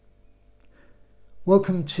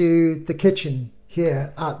Welcome to the kitchen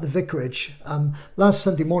here at the vicarage. Last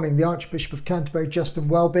Sunday morning, the Archbishop of Canterbury, Justin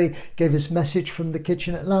Welby, gave his message from the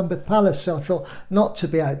kitchen at Lambeth Palace. So I thought, not to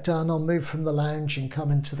be outdone, I'll move from the lounge and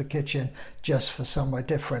come into the kitchen just for somewhere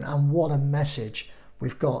different. And what a message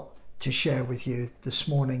we've got to share with you this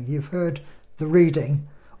morning. You've heard the reading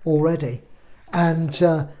already, and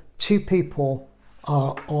two people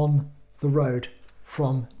are on the road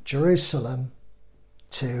from Jerusalem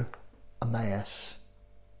to Emmaus.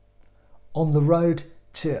 On the road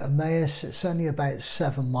to Emmaus, it's only about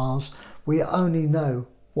 7 miles. We only know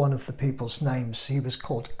one of the people's names. He was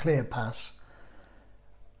called Cleopas.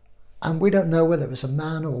 And we don't know whether it was a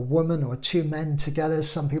man or a woman or two men together.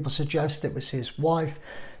 Some people suggest it was his wife.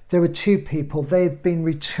 There were two people. They had been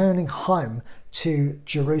returning home to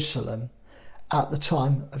Jerusalem at the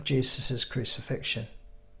time of Jesus' crucifixion.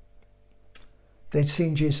 They'd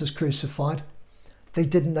seen Jesus crucified. They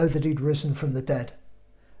didn't know that he'd risen from the dead.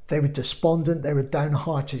 They were despondent, they were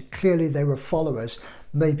downhearted. Clearly they were followers.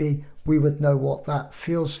 Maybe we would know what that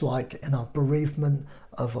feels like in our bereavement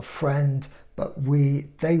of a friend, but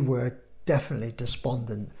they were definitely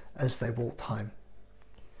despondent as they walked home.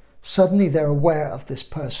 Suddenly they're aware of this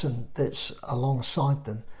person that's alongside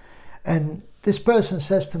them. And this person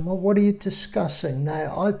says to them, well, what are you discussing?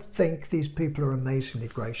 Now, I think these people are amazingly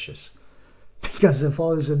gracious. Because if I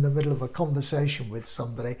was in the middle of a conversation with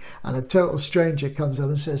somebody and a total stranger comes up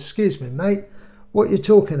and says, excuse me, mate, what are you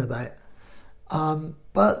talking about?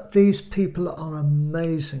 But these people are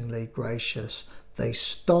amazingly gracious. They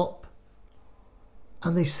stop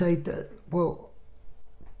and they say that, well,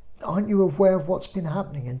 aren't you aware of what's been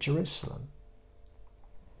happening in Jerusalem?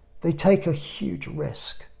 They take a huge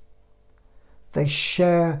risk. They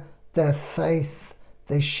share their faith.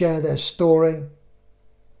 They share their story.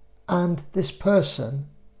 And this person,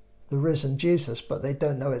 the risen Jesus, but they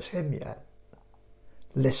don't know it's him yet,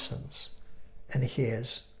 listens and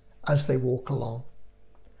hears as they walk along.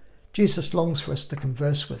 Jesus longs for us to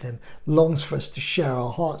converse with him, longs for us to share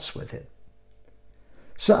our hearts with him.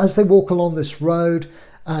 So as they walk along this road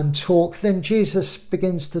and talk, then Jesus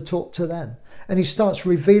begins to talk to them. And he starts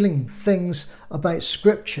revealing things about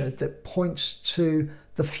Scripture that points to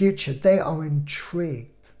the future. They are intrigued.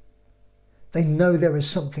 They know there is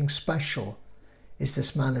something special. Is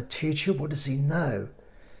this man a teacher? What does he know?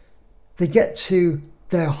 They get to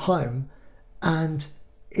their home and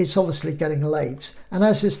it's obviously getting late. And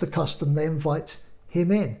as is the custom, they invite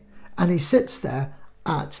him in. And he sits there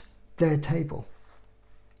at their table.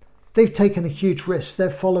 They've taken a huge risk. They're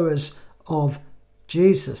followers of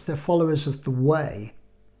Jesus. They're followers of the way.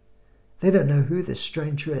 They don't know who this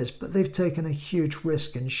stranger is, but they've taken a huge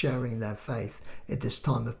risk in sharing their faith at this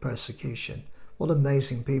time of persecution. What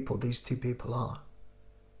amazing people these two people are.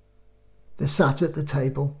 They're sat at the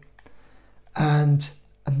table and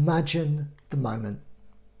imagine the moment.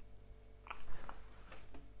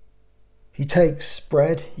 He takes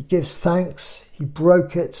bread, he gives thanks, he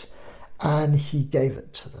broke it, and he gave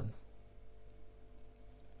it to them.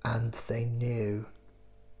 And they knew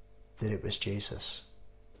that it was Jesus.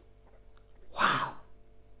 Wow,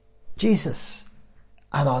 Jesus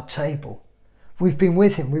at our table. We've been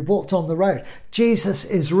with him. We've walked on the road. Jesus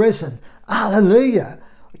is risen. Hallelujah.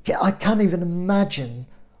 I can't even imagine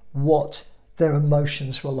what their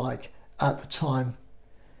emotions were like at the time.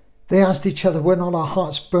 They asked each other, were not our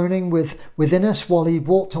hearts burning within us while he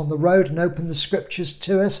walked on the road and opened the Scriptures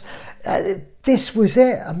to us? This was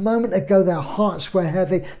it. A moment ago, their hearts were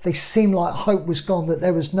heavy. They seemed like hope was gone, that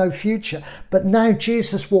there was no future. But now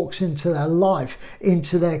Jesus walks into their life,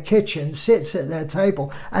 into their kitchen, sits at their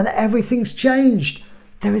table, and everything's changed.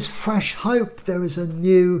 There is fresh hope. There is a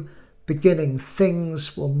new beginning.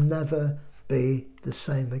 Things will never be the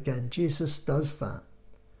same again. Jesus does that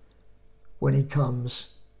when he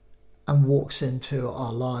comes and walks into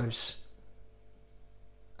our lives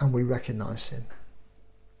and we recognize him.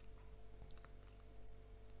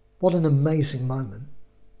 What an amazing moment.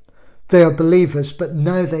 They are believers, but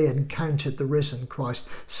now they encountered the risen Christ.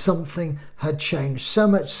 Something had changed, so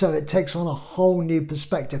much so it takes on a whole new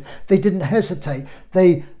perspective. They didn't hesitate.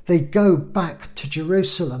 They go back to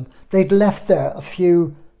Jerusalem. They'd left there a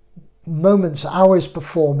few moments, hours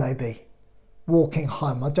before maybe, walking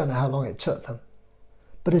home. I don't know how long it took them.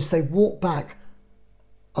 But as they walked back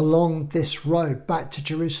along this road back to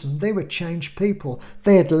Jerusalem, they were changed people.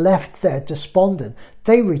 They had left there despondent.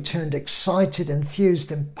 They returned excited,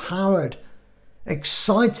 enthused, empowered,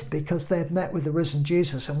 excited because they had met with the risen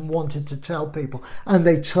Jesus and wanted to tell people. And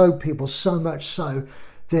they told people, so much so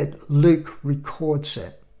that Luke records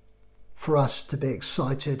it for us to be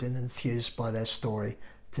excited and enthused by their story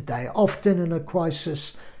today. Often in a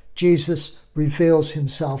crisis Jesus reveals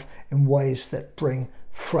himself in ways that bring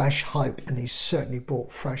fresh hope, and he's certainly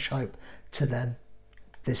brought fresh hope to them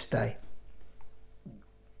this day.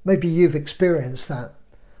 Maybe you've experienced that,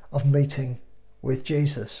 of meeting with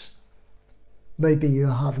Jesus. Maybe you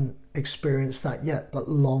haven't experienced that yet, but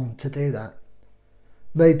long to do that.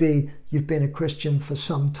 Maybe you've been a Christian for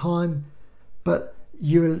some time, but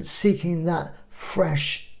you're seeking that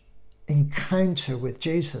fresh encounter with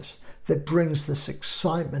Jesus that brings this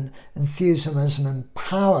excitement, enthusiasm and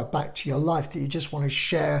power back to your life, that you just want to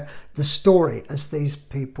share the story as these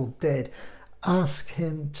people did. Ask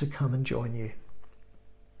him to come and join you.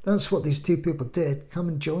 That's what these two people did. Come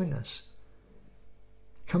and join us.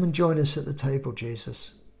 Come and join us at the table,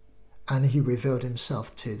 Jesus. And he revealed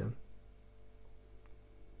himself to them.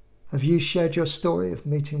 Have you shared your story of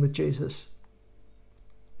meeting with Jesus?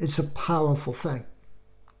 It's a powerful thing.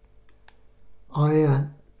 I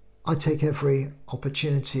take every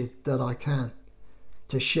opportunity that I can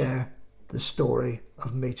to share the story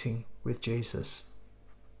of meeting with Jesus.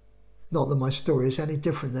 Not that my story is any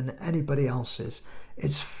different than anybody else's.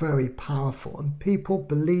 It's very powerful, and people,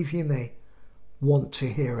 believe you me, want to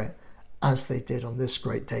hear it, as they did on this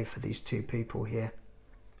great day for these two people here.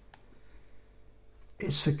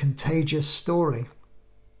 It's a contagious story.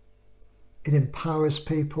 It empowers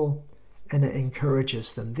people and it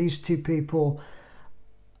encourages them. These two people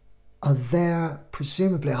are there,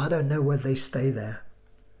 presumably, I don't know whether they stay there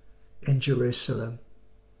in Jerusalem.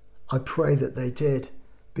 I pray that they did,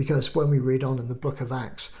 because when we read on in the book of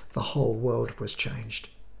Acts, the whole world was changed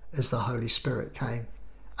as the Holy Spirit came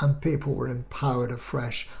and people were empowered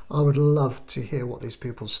afresh. I would love to hear what these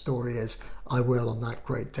people's story is. I will on that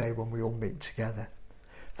great day when we all meet together.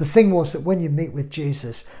 The thing was that when you meet with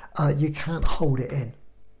Jesus, you can't hold it in.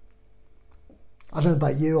 I don't know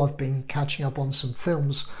about you, I've been catching up on some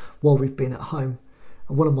films while we've been at home.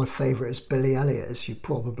 And one of my favourite is Billy Elliot, as you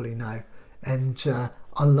probably know. And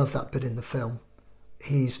I love that bit in the film.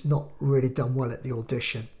 He's not really done well at the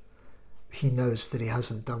audition. He knows that he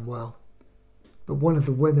hasn't done well. But one of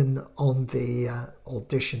the women on the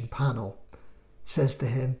audition panel says to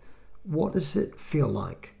him, "What does it feel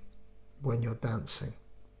like when you're dancing,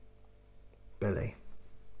 Billy?"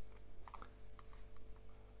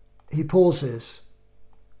 He pauses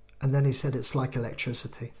and then he said, "It's like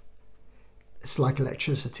electricity. It's like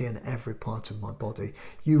electricity in every part of my body."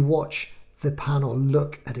 You watch the panel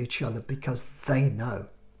look at each other because they know,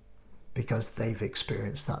 because they've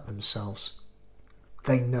experienced that themselves.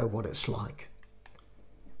 They know what it's like.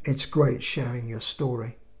 It's great sharing your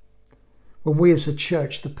story. When we as a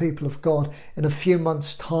church, the people of God, in a few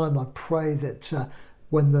months' time, I pray that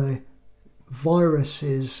when the virus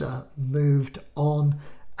is moved on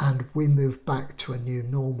and we move back to a new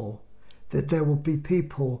normal, that there will be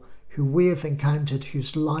people who we have encountered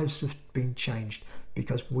whose lives have been changed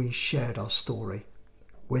because we shared our story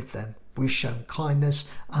with them. We've shown kindness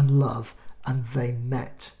and love, and they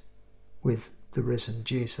met with the risen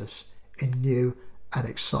Jesus in new and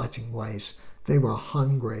exciting ways. They were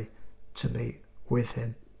hungry to meet with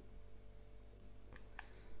him.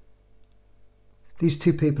 These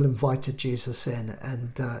two people invited Jesus in,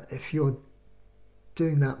 and if you're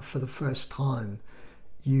doing that for the first time,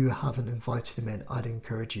 you haven't invited him in, I'd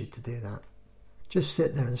encourage you to do that. Just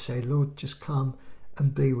sit there and say, "Lord, just come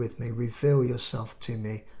and be with me. Reveal yourself to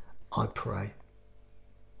me, I pray."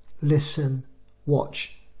 Listen,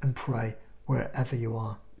 watch and pray wherever you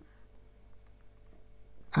are.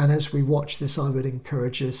 And as we watch this, I would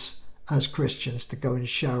encourage us as Christians to go and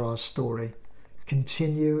share our story.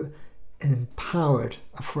 Continue and empowered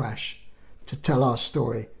afresh to tell our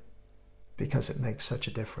story, because it makes such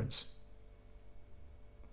a difference.